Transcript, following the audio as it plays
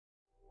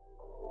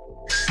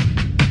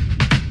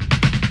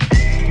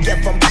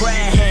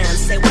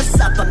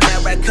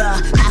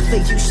half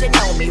of you should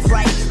know me,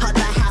 right? Other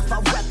half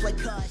are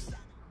replicas.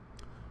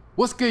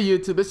 What's good,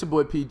 YouTube? It's your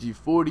boy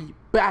PG40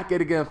 back at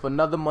it again for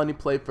another money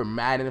play for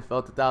Madden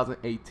NFL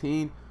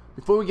 2018.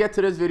 Before we get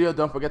to this video,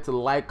 don't forget to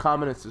like,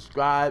 comment, and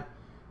subscribe.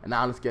 And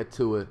now let's get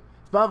to it.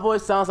 If my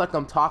voice sounds like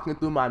I'm talking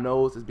through my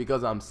nose, it's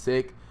because I'm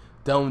sick.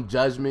 Don't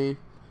judge me.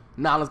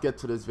 Now let's get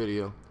to this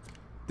video.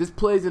 This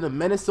plays in the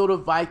Minnesota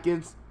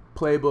Vikings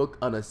playbook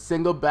on a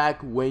single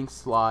back wing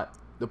slot.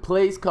 The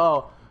play is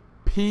called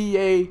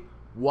PAY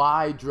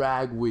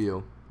drag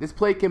wheel. This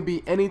play can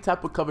be any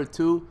type of cover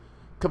 2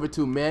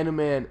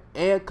 man-to-man,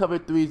 and cover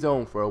 3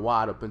 zone for a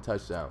wide open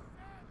touchdown.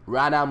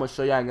 Right now I'm going to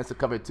show you against the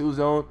cover 2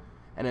 zone,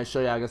 and then show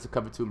you against the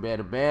cover 2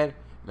 man-to-man, and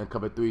then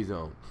cover 3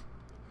 zone.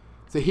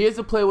 So here's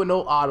the play with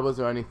no audibles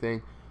or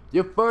anything.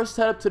 Your first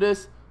setup to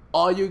this,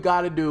 all you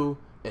got to do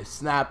is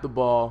snap the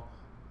ball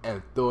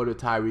and throw to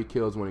Tyreek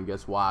Hill when it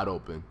gets wide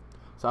open.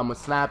 So I'm going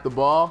to snap the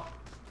ball,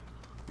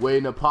 wait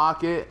in the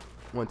pocket.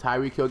 When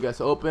Tyreek Hill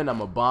gets open, I'm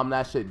going to bomb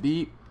that shit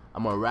deep.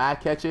 I'm going to rag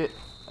catch it,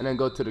 and then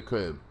go to the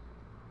crib.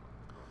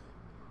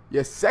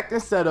 Your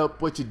second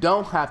setup, what you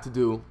don't have to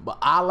do, but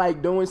I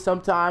like doing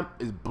sometimes,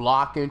 is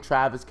blocking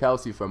Travis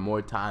Kelce for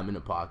more time in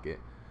the pocket.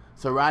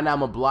 So right now I'm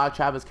going to block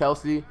Travis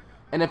Kelce.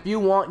 And if you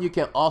want, you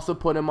can also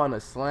put him on a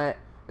slant.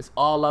 It's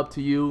all up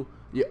to you.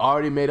 You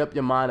already made up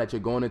your mind that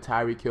you're going to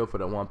Tyreek Hill for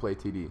the one-play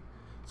TD.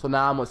 So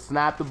now I'm going to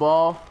snap the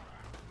ball,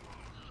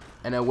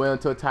 and then wait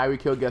until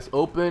Tyreek Hill gets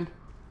open,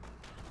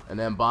 and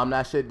then bomb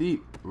that shit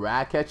deep.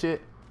 Rag catch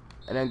it,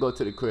 and then go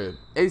to the crib.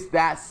 It's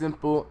that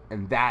simple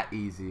and that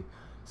easy.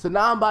 So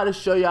now I'm about to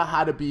show y'all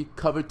how to be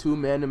cover 2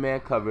 man-to-man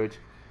coverage,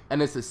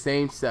 and it's the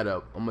same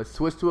setup. I'm going to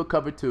switch to a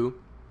cover 2,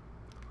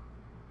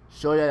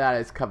 show you that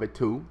it's cover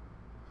 2,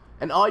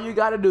 and all you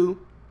got to do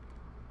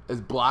is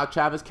block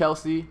Travis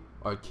Kelce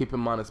or keep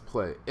him on his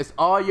play. It's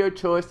all your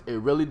choice. It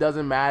really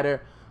doesn't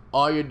matter.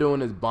 All you're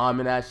doing is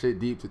bombing that shit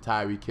deep to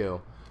Tyreek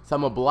Hill. So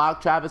I'm going to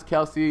block Travis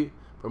Kelce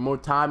for more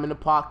time in the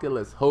pocket.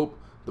 Let's hope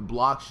the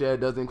block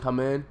shed doesn't come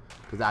in,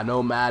 because I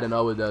know Madden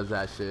always does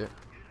that shit.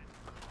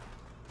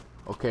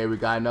 Okay, we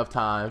got enough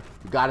time.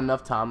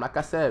 Like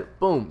I said,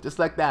 boom, just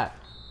like that.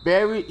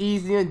 Very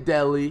easy and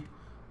deadly.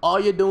 All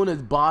you're doing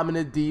is bombing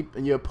it deep,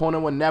 and your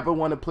opponent will never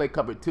want to play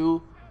cover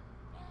 2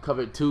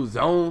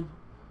 zone,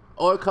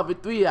 or cover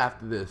 3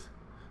 after this.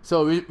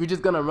 So we're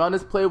just going to run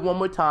this play one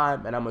more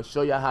time, and I'm going to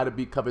show you how to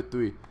beat cover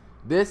 3.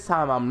 This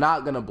time I'm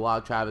not going to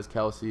block Travis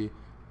Kelce,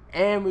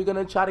 and we're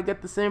going to try to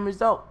get the same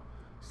result.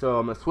 So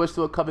I'm going to switch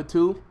to a cover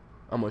 2.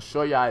 I'm going to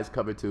show you how it's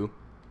cover 2.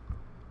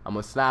 I'm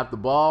going to snap the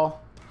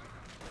ball,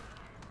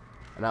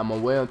 and I'm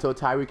going to wait until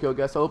Tyreek Hill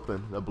gets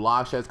open. The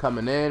block shed's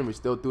coming in. We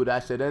still threw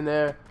that shit in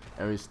there,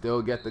 and we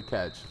still get the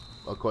catch.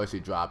 Of course, he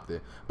dropped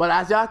it. But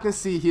as y'all can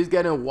see, he's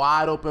getting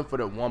wide open for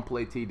the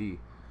one-play TD.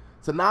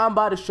 So now I'm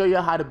about to show you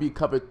how to beat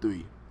cover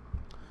 3.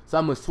 So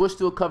I'm going to switch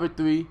to a cover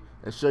 3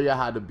 and show you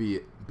how to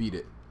beat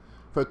it.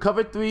 For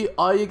cover 3,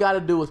 all you got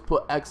to do is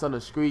put X on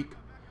the streak.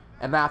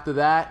 And after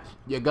that,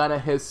 you're going to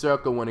hit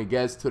circle when it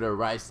gets to the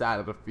right side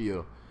of the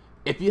field.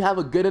 If you have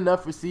a good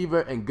enough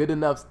receiver and good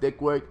enough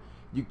stick work,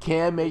 you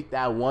can make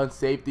that one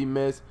safety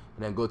miss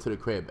and then go to the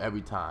crib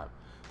every time.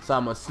 So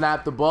I'm going to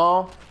snap the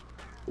ball,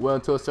 wait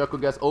until a circle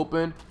gets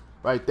open.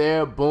 Right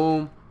there,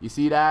 boom. You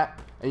see that?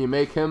 And you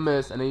make him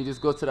miss, and then you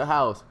just go to the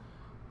house.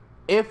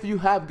 If you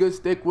have good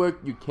stick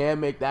work, you can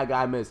make that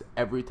guy miss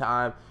every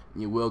time,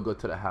 and you will go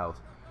to the house.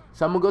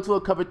 So I'm going to go to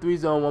a cover 3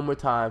 zone one more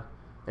time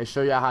and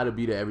show you how to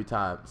beat it every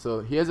time.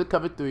 So here's a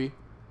cover 3.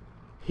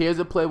 Here's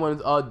a play when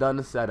it's all done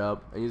to set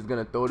up, and you're just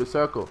going to throw the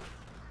circle.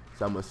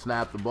 So I'm going to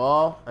snap the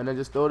ball and then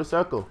just throw the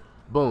circle.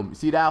 Boom. You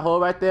see that hole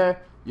right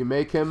there? You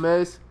make him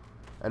miss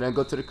and then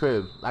go to the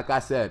crib. Like I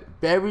said,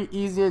 very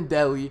easy and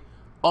deadly.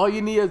 All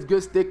you need is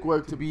good stick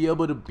work to be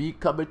able to beat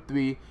cover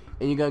 3,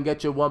 and you're going to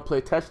get your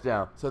one-play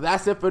touchdown. So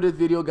that's it for this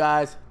video,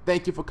 guys.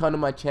 Thank you for coming to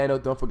my channel.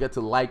 Don't forget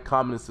to like,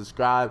 comment, and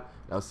subscribe.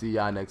 And I'll see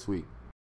y'all next week.